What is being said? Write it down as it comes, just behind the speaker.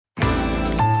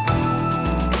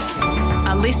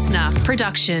listener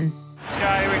production.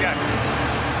 Okay, here we go.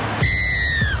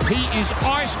 He is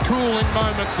ice cool in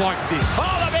moments like this.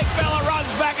 Oh, the big fella runs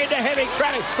back into heavy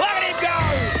traffic. Look at him go!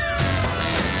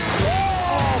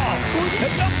 Oh, he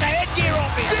knocked the headgear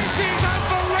off him. This is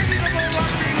unbelievable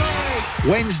rugby league.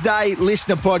 Wednesday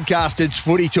listener podcast, it's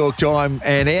footy talk time,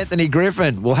 and Anthony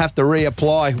Griffin will have to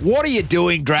reapply. What are you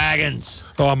doing, Dragons?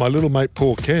 Oh, my little mate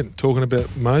Paul Kent talking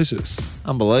about Moses.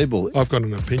 Unbelievable. I've got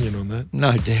an opinion on that.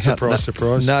 No doubt. Surprise,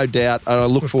 surprise. No doubt. I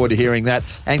look forward to hearing that.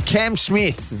 And Cam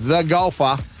Smith, the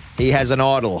golfer, he has an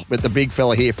idol with the big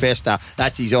fella here, Fester.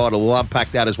 That's his idol. We'll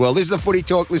unpack that as well. This is the Footy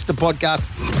Talk Listener podcast.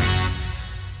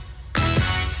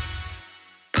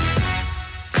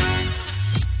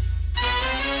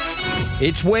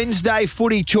 It's Wednesday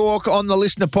Footy Talk on the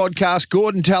Listener podcast.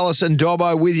 Gorden, Tallis and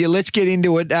Dobbo with you. Let's get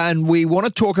into it. And we want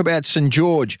to talk about St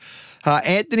George.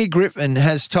 Anthony Griffin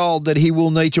has told that he will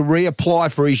need to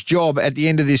reapply for his job at the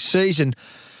end of this season.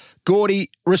 Gordy,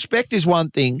 respect is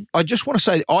one thing. I just want to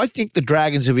say, I think the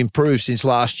Dragons have improved since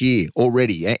last year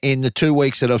already in the 2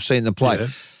 weeks that I've seen them play. Yeah.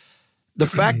 The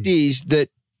fact is that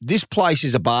this place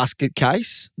is a basket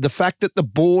case. The fact that the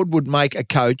board would make a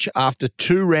coach after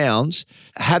 2 rounds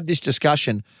have this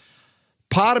discussion,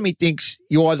 part of me thinks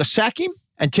you either sack him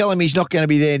and tell him he's not going to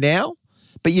be there now,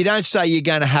 but you don't say you're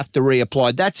going to have to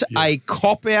reapply. That's a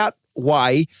cop-out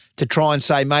way to try and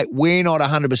say, mate, we're not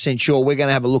 100% sure. We're going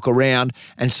to have a look around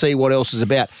and see what else is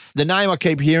about. The name I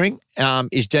keep hearing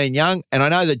is Dean Young, and I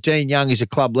know that Dean Young is a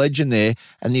club legend there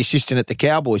and the assistant at the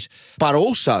Cowboys, but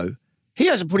also he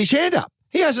hasn't put his hand up.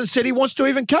 He hasn't said he wants to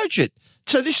even coach it.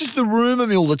 So this is the rumour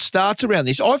mill that starts around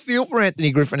this. I feel for Anthony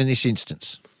Griffin in this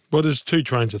instance. Well, there's 2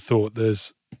 trains of thought.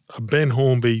 There's a Ben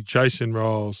Hornby, Jason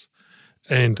Riles,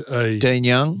 and a Dean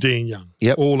Young,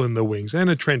 all in the wings, and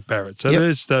a Trent Barrett. So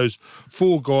there's those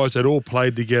 4 guys that all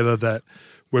played together that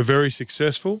were very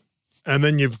successful. And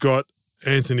then you've got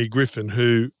Anthony Griffin,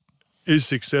 who is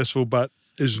successful but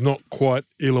is not quite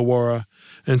Illawarra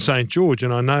and St George.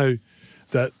 And I know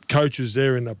that coaches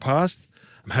there in the past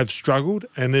have struggled,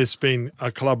 and there's been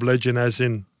a club legend as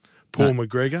in Paul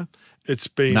McGregor. It's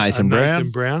been Nathan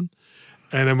Brown.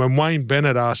 And then when Wayne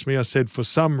Bennett asked me, I said, for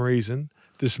some reason,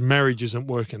 this marriage isn't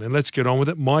working, and let's get on with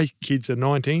it. My kids are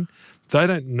 19. They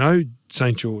don't know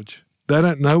St George. They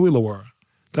don't know Illawarra.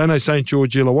 They know St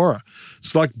George, Illawarra.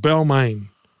 It's like Balmain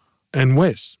and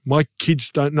West. My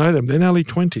kids don't know them. They're nearly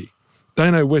 20.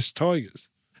 They know West Tigers.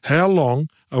 How long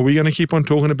are we going to keep on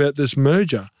talking about this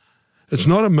merger? It's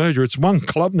not a merger. It's one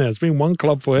club now. It's been one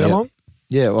club for how long?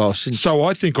 Yeah, well, So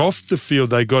I think off the field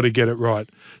they got to get it right.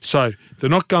 So they're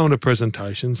not going to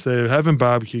presentations. They're having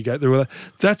barbecue.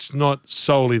 That's not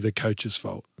solely the coach's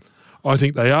fault. I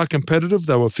think they are competitive.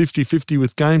 They were 50-50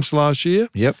 with games last year.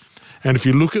 Yep. And if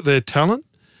you look at their talent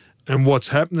and what's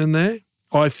happening there,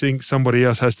 I think somebody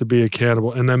else has to be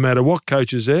accountable. And no matter what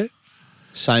coach is there,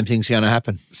 same thing's going to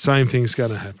happen.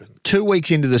 2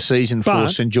 weeks into the season for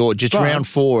St George, it's round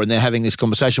 4 and they're having this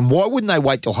conversation. Why wouldn't they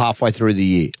wait till halfway through the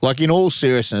year? Like, in all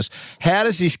seriousness, how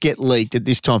does this get leaked at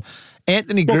this time?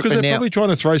 Anthony Griffin because they're probably trying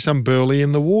to throw some Burley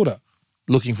in the water.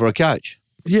 Looking for a coach.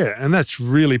 Yeah, and that's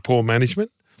really poor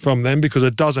management from them because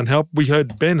it doesn't help. We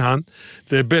heard Ben Hunt,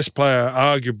 their best player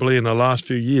arguably in the last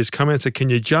few years, come out and say, can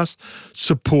you just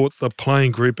support the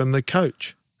playing group and the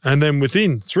coach? And then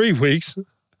within 3 weeks,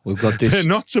 we've got this. They're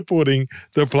not supporting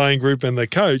the playing group and the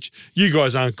coach. You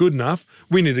guys aren't good enough.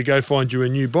 We need to go find you a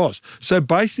new boss. So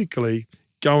basically,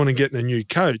 going and getting a new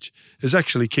coach is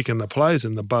actually kicking the players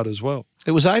in the butt as well.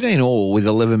 It was 18-all with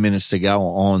 11 minutes to go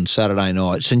on Saturday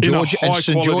night. St George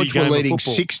were leading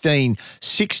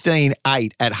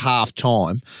 16-8 at half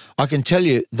time. I can tell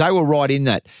you, they were right in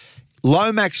that.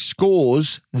 Lomax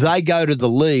scores, they go to the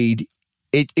lead.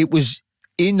 It was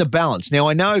in the balance. Now,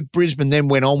 I know Brisbane then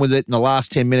went on with it in the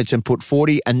last 10 minutes and put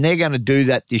 40, and they're going to do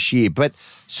that this year. But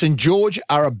St George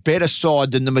are a better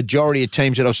side than the majority of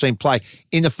teams that I've seen play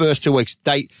in the first 2 weeks.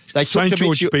 St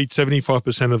George beat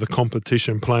 75% of the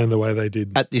competition playing the way they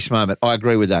did. At this moment, I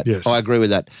agree with that. Yes. I agree with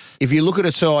that. If you look at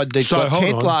a side that got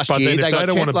 10th last year, they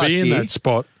don't want to be in that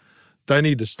spot, they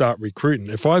need to start recruiting.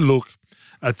 If I look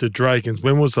at the Dragons,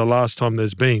 when was the last time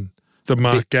there's been the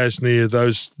Mark Gasnier,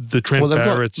 the Trent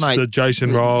Barretts, the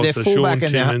Jason Riles, the Sean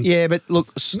Timmins? Yeah, but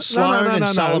look, Sloan and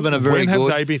Sullivan are very good. When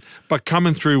have they been? But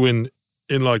coming through in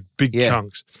like big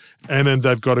chunks. And then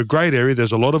they've got a great area.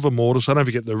 There's a lot of immortals. So don't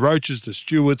forget the Roaches, the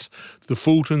Stewarts, the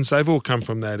Fultons. They've all come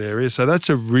from that area. So that's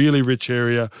a really rich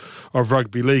area of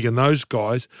rugby league and those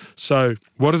guys. So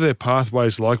what are their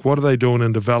pathways like? What are they doing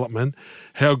in development?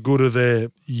 How good are their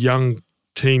young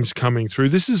teams coming through?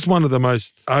 This is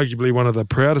arguably one of the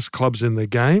proudest clubs in the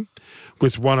game,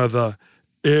 with one of the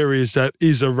areas that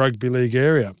is a rugby league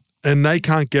area, and they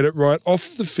can't get it right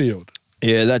off the field.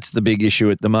 Yeah, that's the big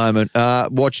issue at the moment.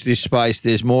 Watch this space.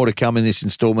 There's more to come in this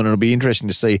instalment. It'll be interesting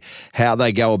to see how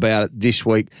they go about it this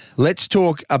week. Let's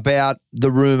talk about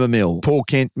the rumour mill. Paul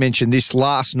Kent mentioned this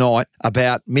last night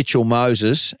about Mitchell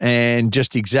Moses and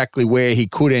just exactly where he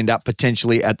could end up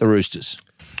potentially at the Roosters.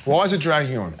 Why is it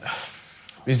dragging on?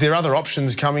 Is there other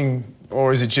options coming,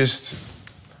 or is it just...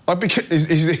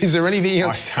 Is there anything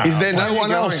else? Is there no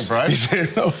one else? Bro? Is there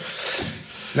no?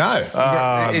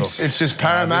 It's just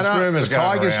Parramatta. The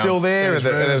Tigers still there. Are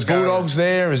the Bulldogs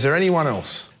there? Is there anyone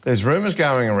else? There's rumours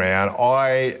going around.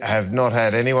 I have not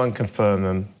had anyone confirm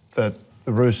them that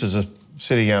the Roosters are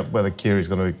sitting out whether Keary's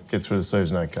going to get through the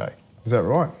season okay. Is that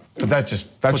right? But that's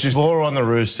puts more on the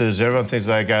Roosters. Everyone thinks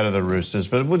they go to the Roosters,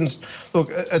 but it wouldn't...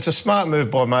 Look, it's a smart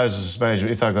move by Moses'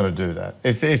 management if they're going to do that.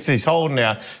 If he's holding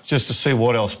out just to see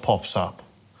what else pops up.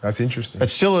 That's interesting.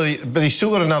 But he's still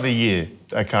got another year,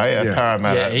 okay, at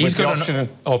Parramatta. Yeah, he's got an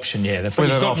option, yeah.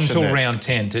 He's got until round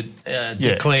 10 to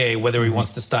declare whether he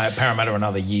wants to stay at Parramatta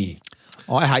another year.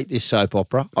 I hate this soap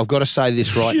opera. I've got to say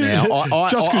this right now.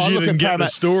 Just because you didn't get the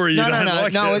story,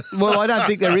 no. Well, I don't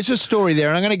think there is a story there,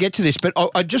 and I'm going to get to this. But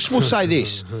I just will say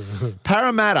this.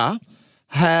 Parramatta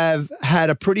have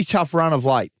had a pretty tough run of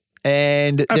late,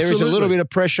 and there is a little bit of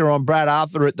pressure on Brad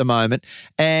Arthur at the moment.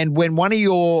 And when one of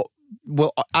your...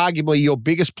 well, arguably your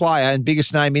biggest player and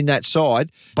biggest name in that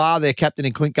side, bar their captain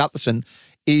in Clint Gutherson,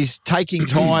 is taking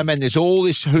time and there's all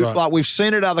this hoop. Right. Like we've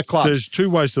seen at other clubs. There's two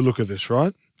ways to look at this,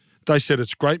 right? They said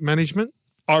it's great management.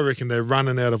 I reckon they're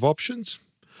running out of options.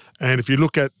 And if you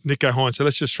look at Nicho Hynes, so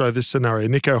let's just throw this scenario.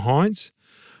 Nicho Hynes,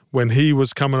 when he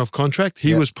was coming off contract,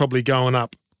 he was probably going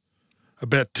up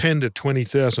about $10,000 to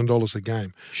 $20,000 a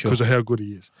game because of how good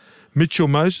he is. Mitchell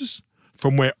Moses,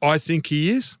 from where I think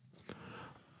he is,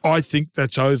 I think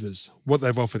that's overs, what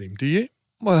they've offered him. Do you?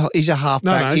 Well, he's a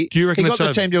halfback. No. Do you reckon he it's got the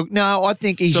over? team to... No, I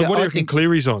think he's... So what do you reckon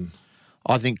Cleary's on?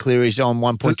 I think Cleary's on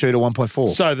 1.2 to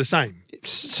 1.4. So the same?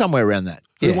 Somewhere around that.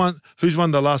 Who's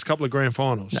won the last couple of grand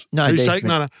finals?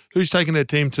 Who's taken their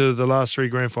team to the last three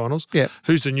grand finals? Yeah.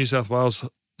 Who's the New South Wales?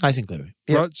 Nathan Cleary.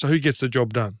 Yep. Right. So who gets the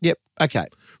job done? Yep. Okay.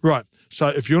 Right. So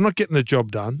if you're not getting the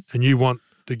job done and you want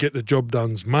to get the job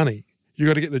done's money, you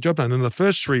got to get the job done. In the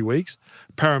first 3 weeks,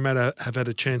 Parramatta have had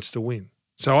a chance to win.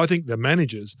 So I think the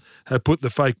managers have put the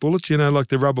fake bullets, like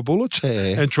the rubber bullets,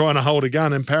 and trying to hold a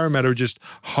gun, and Parramatta are just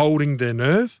holding their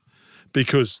nerve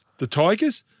because the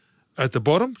Tigers at the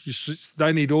bottom,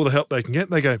 they need all the help they can get.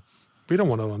 They go, we don't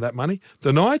want that money.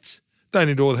 The Knights, they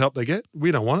need all the help they get.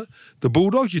 We don't want it. The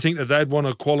Bulldogs, you think that they'd want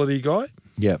a quality guy?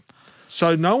 Yep.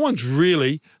 So no one's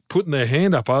really putting their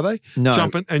hand up, are they? No.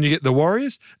 Jumping, and you get the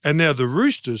Warriors, and now the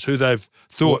Roosters, who they've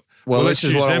thought, well let's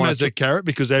use them as a carrot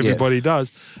because everybody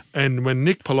does. And when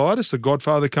Nick Politis, the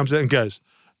Godfather, comes out and goes,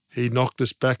 he knocked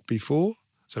us back before,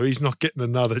 so he's not getting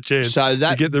another chance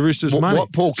to get the Roosters' money.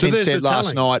 What Paul Kent said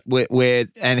last night,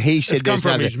 and he said it's come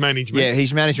from his management. Yeah,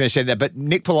 his management said that. But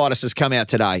Nick Politis has come out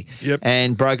today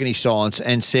and broken his silence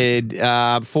and said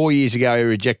 4 years ago he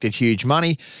rejected huge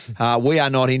money. We are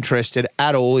not interested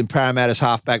at all in Parramatta's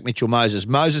halfback Mitchell Moses.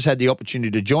 Moses had the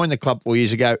opportunity to join the club 4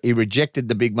 years ago. He rejected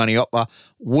the big money offer.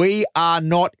 We are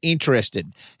not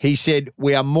interested. He said,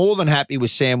 we are more than happy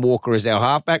with Sam Walker as our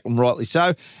halfback, and rightly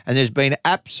so. And there's been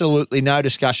absolutely no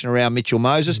discussion around Mitchell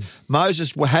Moses.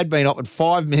 Moses had been offered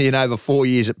 $5 million over 4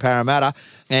 years at Parramatta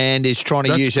and is trying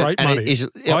to use it.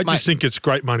 Money. I just think it's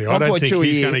great money. I don't think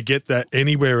he's going to get that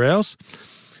anywhere else.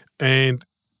 And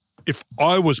if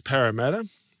I was Parramatta,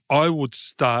 I would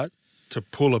start to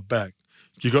pull it back.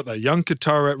 You got that young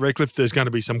Katoa at Redcliffe. There's going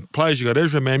to be some players. You got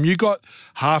Ezra Mam. You got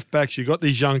halfbacks. You got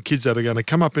these young kids that are going to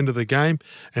come up into the game,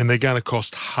 and they're going to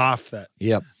cost half that.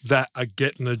 Yep. That are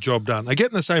getting the job done. Are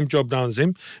getting the same job done as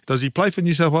him. Does he play for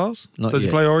New South Wales? Not Does yet.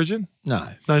 he play Origin? No.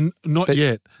 No, not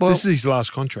yet. Well, this is his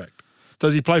last contract.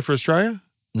 Does he play for Australia?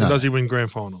 No. And does he win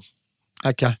grand finals?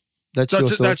 Okay. That's your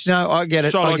thoughts. No, I get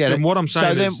it. So I get it. What I'm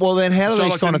saying is, then how do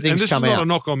these kind of things come out? And this is not a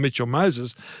knock on Mitchell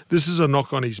Moses. This is a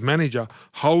knock on his manager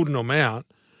holding them out.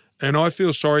 And I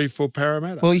feel sorry for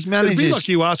Parramatta. Well, his manager's... It'd be like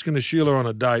you asking a Sheila on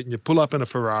a date and you pull up in a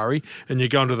Ferrari and you're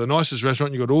going to the nicest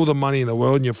restaurant, you've got all the money in the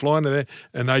world and you're flying to there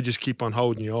and they just keep on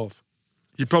holding you off.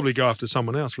 You'd probably go after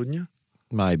someone else, wouldn't you?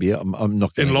 Maybe. I'm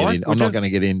not going to get in. I'm not going to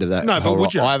get into that. No, but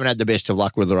would you? I haven't had the best of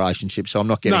luck with the relationship, so I'm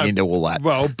not getting into all that.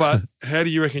 Well, but how do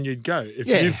you reckon you'd go?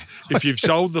 If you've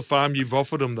sold the farm, you've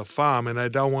offered them the farm and they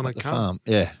don't want to come. Farm.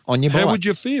 Yeah. On your How bike. would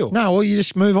you feel? No, well, you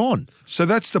just move on. So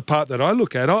that's the part that I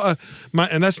look at.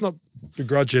 And that's not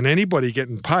begrudging anybody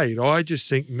getting paid. I just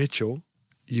think, Mitchell,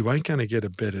 you ain't going to get a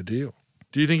better deal.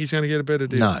 Do you think he's going to get a better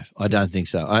deal? No, I don't think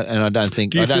so. I don't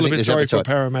think... Do you I don't feel think a bit there's sorry appetite. for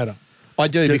Parramatta? I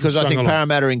do, because I think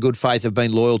Parramatta in good faith have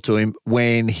been loyal to him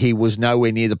when he was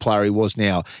nowhere near the player he was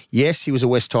now. Yes, he was a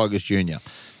West Tigers junior.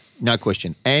 No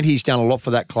question. And he's done a lot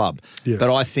for that club. Yes.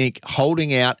 But I think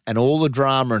holding out and all the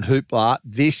drama and hoopla,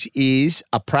 this is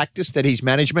a practice that his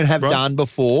management have done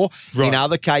before in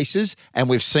other cases, and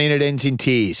we've seen it ends in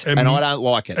tears, and I don't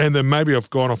like it. And then maybe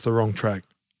I've gone off the wrong track.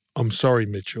 I'm sorry,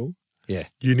 Mitchell. Yeah.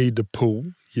 You need to pull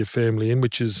your family in,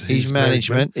 which is his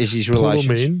management is his relations.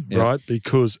 Pull them in, right,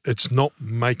 because it's not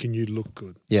making you look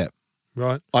good. Yeah.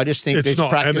 Right. I just think this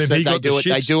practice that they do it.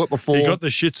 They do it before. He got the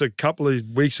shits a couple of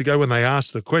weeks ago when they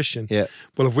asked the question. Yeah.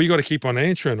 Well, if we got to keep on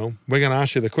answering them, we're going to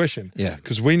ask you the question. Yeah.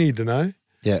 Because we need to know.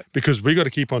 Yeah. Because we got to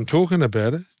keep on talking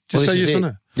about it. Just say yes or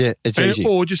no. Yeah, it's easy.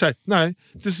 Or just say, no,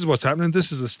 this is what's happening.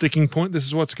 This is the sticking point. This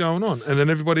is what's going on. And then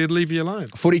everybody would leave you alone.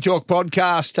 Footy Talk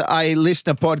podcast, a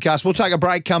listener podcast. We'll take a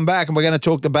break, come back, and we're going to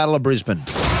talk the Battle of Brisbane.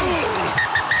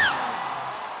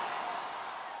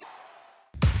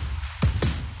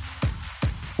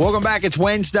 Welcome back. It's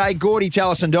Wednesday. Gordy,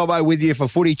 Tallis and Dobbo with you for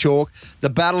Footy Talk. The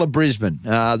Battle of Brisbane.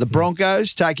 The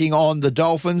Broncos taking on the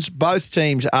Dolphins. Both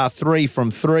teams are 3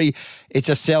 from 3. It's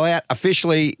a sellout.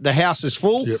 Officially, the house is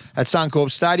full at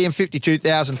Suncorp Stadium,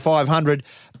 52,500.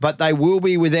 But they will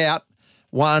be without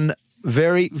one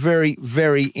very, very,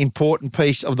 very important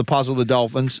piece of the puzzle, the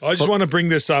Dolphins. I just want to bring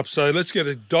this up. So let's get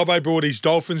it. Dobbo brought his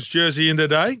Dolphins jersey in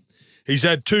today. He's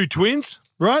had 2 twins,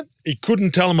 right? He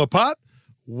couldn't tell them apart.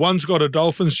 One's got a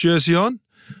Dolphins jersey on.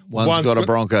 One's got a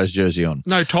Broncos jersey on.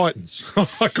 No, Titans.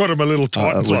 I got him a little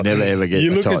Titans one. We'll never, ever get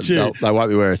a Titans. They won't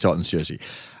be wearing a Titans jersey.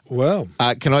 Well.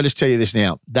 Can I just tell you this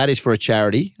now? That is for a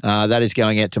charity. That is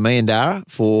going out to me and Dara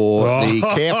for the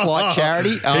Care Flight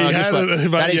charity.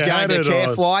 That is going to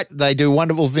Care Flight. They do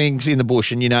wonderful things in the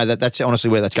bush, and you know that's honestly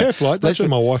where that's going. Care Flight, that's where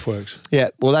my wife works. Yeah,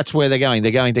 well, that's where they're going.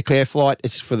 They're going to Care Flight.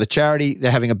 It's for the charity.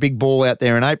 They're having a big ball out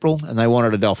there in April, and they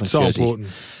wanted a Dolphins jersey. So important.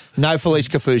 No Felice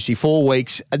Kafusi, 4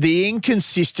 weeks. The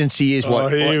inconsistency is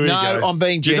what. I'm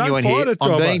being genuine here.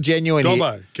 I'm being genuine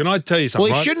here. Can I tell you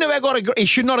something? Well, he shouldn't have got he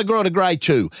should not have got a grade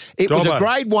 2. It was a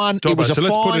grade 1. It was a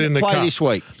fine play this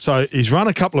week. So he's run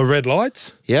a couple of red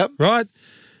lights. Yep. Right.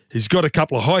 He's got a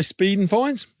couple of high speeding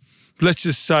fines. Let's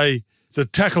just say the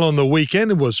tackle on the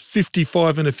weekend was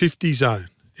 55 in a 50 zone.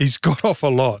 He's got off a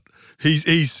lot.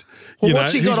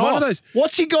 What's he got off?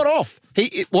 What's he got off?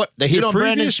 The hit on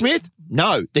Brandon Smith?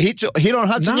 No. The hit on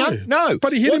Hudson Young? No.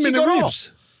 But he hit him in the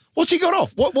ribs. What's he got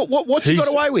off? What's he got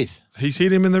away with? He's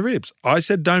hit him in the ribs. I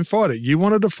said don't fight it. You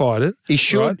wanted to fight it. He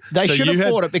should. Right? They should have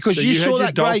fought it because you saw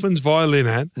that Dolphins violin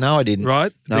at. No, I didn't.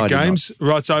 Right? No, the game's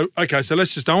right. So so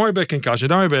let's just don't worry about concussion.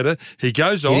 Don't worry about it. He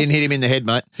goes off. He didn't hit him in the head,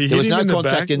 mate. There was no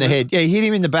contact in the head. Yeah, he hit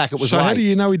him in the back. It was so how do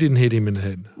you know he didn't hit him in the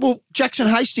head? Well, Jackson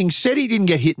Hastings said he didn't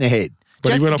get hit in the head.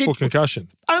 But he went off for concussion.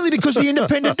 Only because the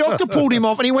independent doctor pulled him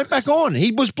off and he went back on.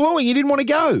 He was blowing. He didn't want to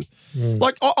go.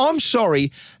 Like, I'm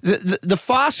sorry. The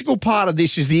farcical part of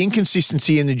this is the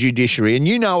inconsistency in the judiciary, and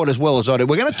you know it as well as I do.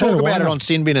 We're going to talk about it on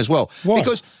Sin Bin as well. Why?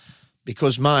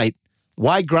 Because, mate,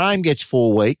 Wade Graham gets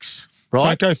 4 weeks,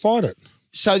 right? Don't go fight it.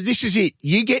 So this is it.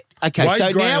 You get... Okay, Wade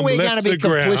so Graham now we're going to be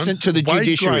complicit to the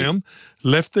judiciary. Wade Graham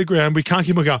left the ground. We can't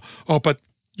keep on going, but...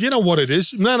 You know what it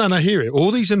is? No, hear it. All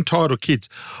these entitled kids.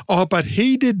 Oh, but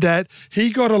he did that.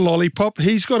 He got a lollipop.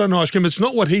 He's got an ice cream. It's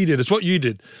not what he did. It's what you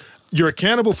did. You're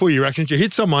accountable for your actions. You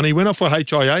hit someone. He went off for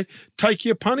HIA. Take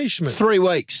your punishment. 3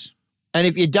 weeks. And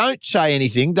if you don't say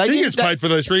anything, he gets paid for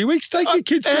those 3 weeks. Take your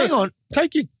kids.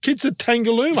 Take your kids to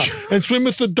Tangalooma and swim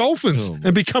with the dolphins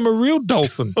and become a real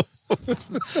dolphin.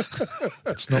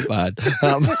 It's not bad.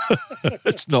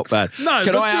 It's not bad. No, but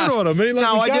you know what I mean? Like,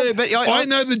 no, I do. But I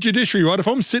know the judiciary, right? If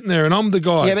I'm sitting there and I'm the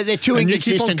guy. Yeah, but they're too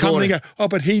inconsistent. You keep on coming and go,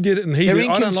 but he did it and he did it.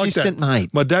 I don't like that.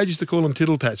 Mate. My dad used to call them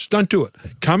tittle-tats. Don't do it.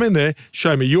 Come in there,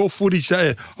 show me your footage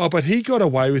there. Oh, but he got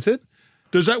away with it.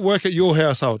 Does that work at your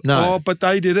household? No. Oh, but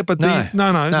they did it. But no.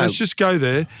 Let's just go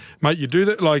there. Mate, you do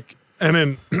that and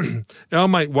then our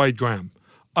mate Wade Graham.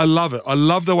 I love it. I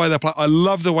love the way they play. I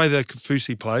love the way that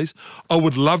Kafusi plays. I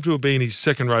would love to have been his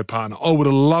second row partner. I would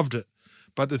have loved it.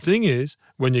 But the thing is,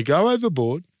 when you go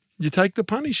overboard, you take the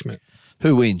punishment.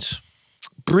 Who wins?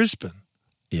 Brisbane.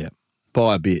 Yeah,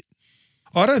 by a bit.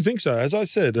 I don't think so. As I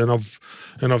said, and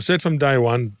I've said from day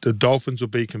one, the Dolphins will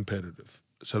be competitive.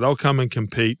 So they'll come and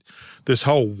compete. This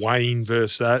whole Wayne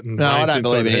versus that. And no, I don't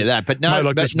believe any of that. But no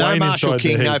Marshall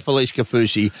King, no Felice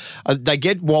Kafusi. They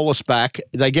get Wallace back.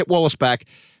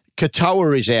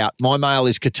 Katoa is out. My mail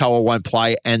is Katoa won't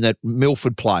play, and that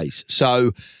Milford plays.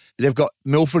 So they've got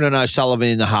Milford and O'Sullivan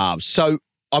in the halves. So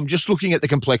I'm just looking at the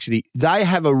complexity. They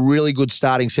have a really good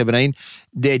starting 17.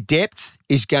 Their depth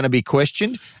is going to be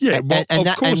questioned. Yeah, well, of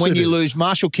course. And when you lose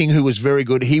Marshall King, who was very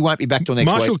good, he won't be back till next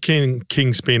Marshall week.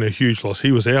 King's been a huge loss.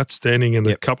 He was outstanding in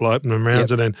the couple of opening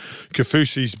rounds, and then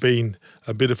Kafusi's been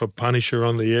a bit of a punisher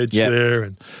on the edge there.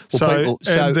 And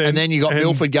then you got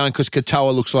Milford going because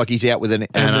Katoa looks like he's out with an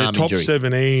arm injury. And the top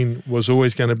 17 was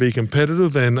always going to be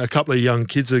competitive, and a couple of young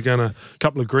kids are a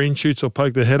couple of green shoots will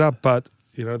poke their head up, but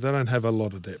they don't have a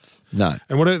lot of depth. No.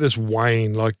 And what about this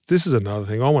Wayne? Like, this is another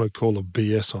thing. I want to call a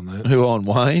BS on that. Who on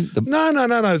Wayne? No.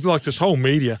 Like this whole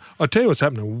media. I tell you what's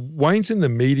happening. Wayne's in the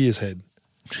media's head.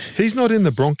 He's not in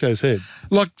the Broncos' head.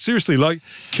 Like, seriously, like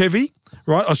Kevy,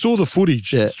 right? I saw the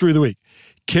footage through the week.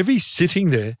 Kevy's sitting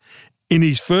there in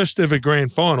his first ever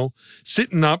grand final,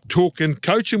 sitting up, talking,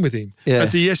 coaching with him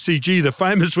at the SCG, the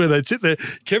famous where they'd sit there.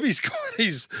 Kevy's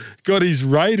got his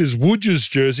Raiders Woodgers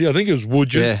jersey. I think it was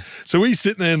Woodgers. Yeah. So he's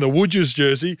sitting there in the Woodgers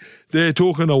jersey. They're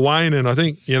talking to Wayne, and I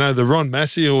think, the Ron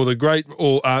Massey or it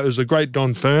was the great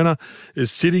Don Ferner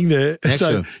is sitting there.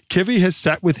 Excellent. So Kevy has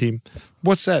sat with him.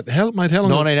 What's that? How long?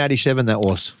 1987 that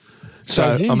was.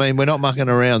 So we're not mucking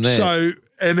around there.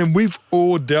 And then we've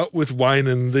all dealt with Wayne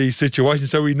in these situations,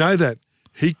 so we know that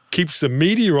he keeps the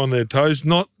media on their toes,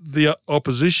 not the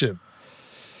opposition.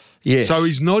 Yes. So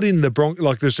he's not in the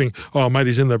like this thing, oh, mate,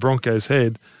 he's in the Broncos'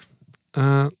 head.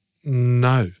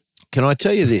 No. Can I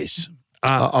tell you this?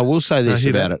 I will say this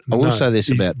about it.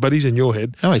 But he's in your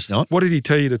head. No, he's not. What did he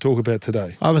tell you to talk about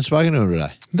today? I haven't spoken to him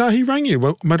today. No, he rang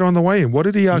you, mate, on the way in. What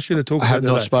did he ask you to talk about today? I have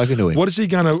not spoken to him. What has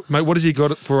he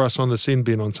got for us on the sin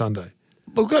bin on Sunday?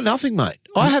 We've got nothing, mate.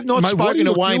 I have not spoken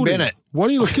to Wayne Bennett. Why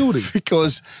do you look guilty?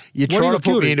 Because you're trying to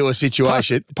put me into a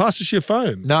situation. Pass us your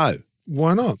phone. No.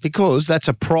 Why not? Because that's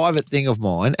a private thing of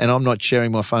mine, and I'm not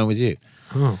sharing my phone with you.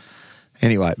 Oh.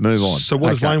 Anyway, move on. So what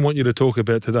does Wayne want you to talk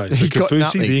about today? The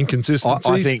Kafusi, the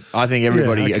inconsistencies? I think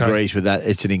everybody agrees with that.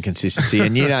 It's an inconsistency,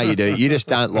 and you know you do. You just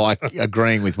don't like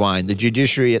agreeing with Wayne. The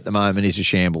judiciary at the moment is a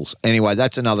shambles. Anyway,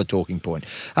 that's another talking point.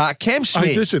 Cam Smith.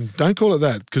 Hey, listen, don't call it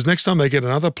that, because next time they get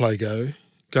another play go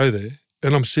there,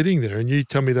 and I'm sitting there and you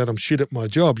tell me that I'm shit at my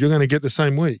job, you're going to get the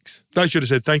same weeks. They should have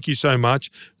said, thank you so much,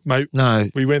 mate. No.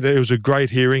 We went there. It was a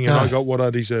great hearing and I got what I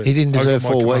deserved. He didn't deserve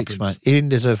 4 weeks, mate. He didn't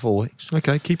deserve 4 weeks.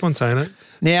 Okay, keep on saying it.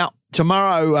 Now,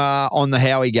 tomorrow on the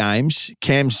Howie Games,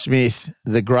 Cam Smith,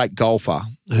 the great golfer,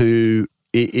 who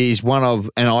is one of,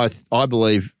 and I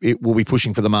believe it will be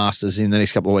pushing for the Masters in the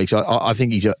next couple of weeks. I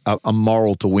think he's a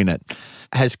moral to win it.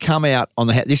 Has come out on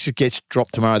this gets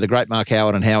dropped tomorrow, the great Mark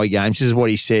Howard on Howie Games. This is what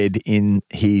he said in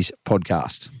his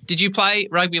podcast. Did you play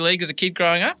rugby league as a kid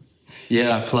growing up?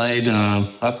 Yeah,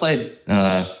 I played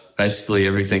basically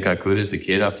everything I could as a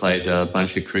kid. I played a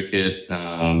bunch of cricket,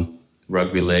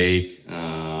 rugby league,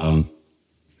 a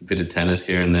bit of tennis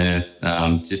here and there,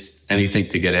 just anything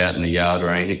to get out in the yard or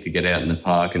anything to get out in the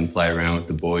park and play around with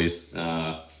the boys.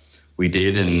 We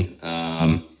did,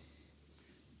 and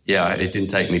it didn't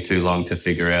take me too long to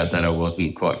figure out that I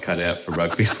wasn't quite cut out for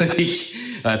rugby league.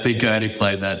 I think I only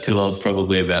played that till I was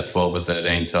probably about 12 or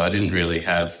 13, so I didn't really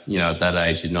have, at that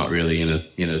age, you're not really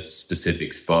in a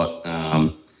specific spot.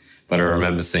 But I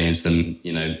remember seeing some,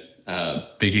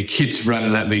 bigger kids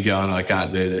running at me going, I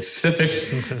can't do this.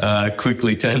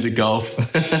 Quickly turned to golf.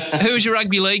 Who was your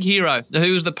rugby league hero?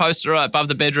 Who was the poster above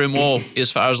the bedroom wall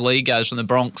as far as league goes from the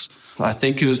Bronx? I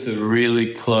think it was a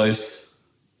really close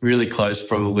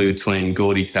probably between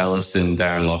Gorden, Tallis and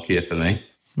Darren Lockyer for me.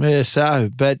 Yeah, so,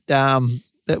 but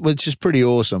that was just pretty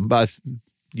awesome. Both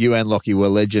you and Lockyer were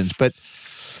legends. But,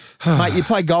 mate, you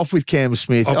play golf with Cam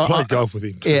Smith. I played golf with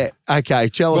him too. Yeah, okay.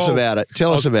 Tell us about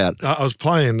it. I was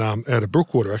playing out of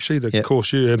Brookwater, actually, the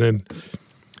course year, and then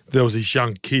there was these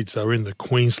young kids. They were in the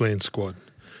Queensland squad.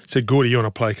 I said, Gordy, you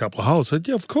want to play a couple of holes? I said,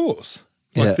 yeah, of course.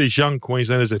 These young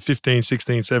Queenslanders at 15,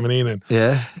 16, 17 and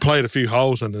played a few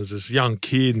holes, and there's this young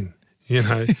kid and,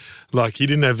 like he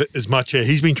didn't have as much hair.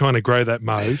 He's been trying to grow that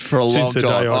mauve for a long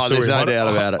time. There's no doubt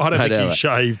about it. I don't think he's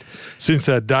shaved since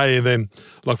that day. And then,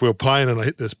 like, we were playing and I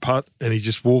hit this putt and he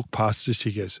just walked past us.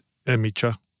 He goes,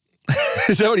 amateur.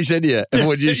 Is that what he said to you? And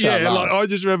what did you say? Yeah, I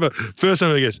just remember first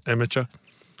time he goes, amateur.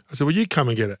 I said, well, you come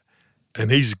and get it. And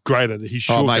he's great at it. He's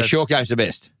short game's the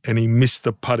best. And he missed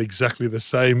the putt exactly the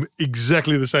same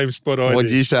spot I did. What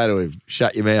did you say to him?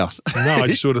 Shut your mouth. No, I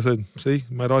just sort of said, see,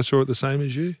 mate, I saw it the same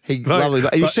as you. Lovely.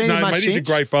 Have you seen him much since? He's a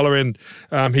great fella,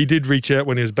 and he did reach out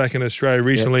when he was back in Australia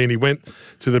recently, and he went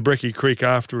to the Brecky Creek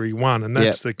after he won, and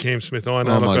that's the Cam Smith I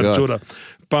know. I'd sort of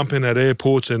bump in at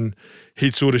airports, and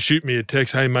he'd sort of shoot me a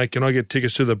text, hey, mate, can I get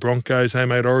tickets to the Broncos? Hey,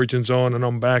 mate, Origin's on, and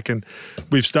I'm back. And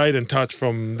we've stayed in touch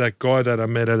from that guy that I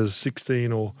met at his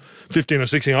 15 or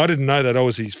 16. I didn't know that I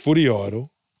was his footy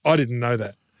idol. I didn't know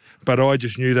that. But I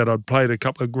just knew that I'd played a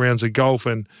couple of rounds of golf,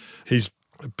 and he's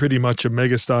pretty much a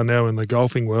megastar now in the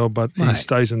golfing world, but he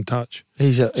stays in touch.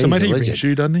 He's a he legend. rings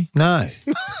you, doesn't he? No.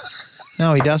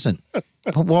 No, he doesn't.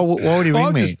 Why would he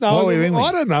ring me? Why would he ring me?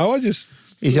 I don't know.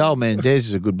 His old man Des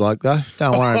is a good bloke, though.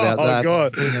 Don't worry about that. Oh,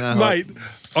 God. Mate,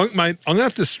 I'm going to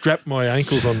have to strap my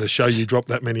ankles on the show you drop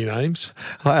that many names.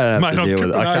 I don't have to deal with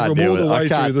it. I can't deal with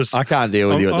it. I can't deal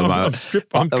with you at the moment.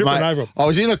 I'm tripping over him. I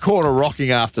was in a corner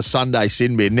rocking after Sunday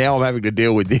sin bin. Now I'm having to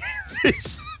deal with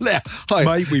this. Now,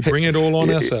 mate, we bring it all on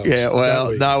ourselves. Yeah,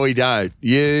 well, no, we don't.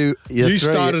 You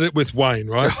started it with Wayne,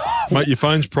 right? Mate, your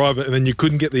phone's private, and then you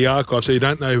couldn't get the archive, so you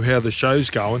don't know how the show's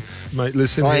going. Mate,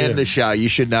 listen I here. am the show. You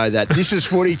should know that. This is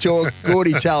Footy Talk.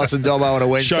 Gordy, Tallis and Dobbo on a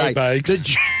Wednesday. Show bags.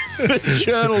 The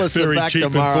journalists are back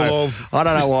tomorrow. I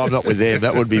don't know why I'm not with them.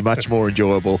 That would be much more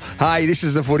enjoyable. Hey, this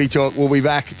is the Footy Talk. We'll be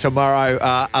back tomorrow.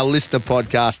 A listener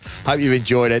podcast. Hope you've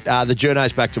enjoyed it. The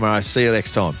journo's back tomorrow. See you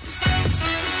next time.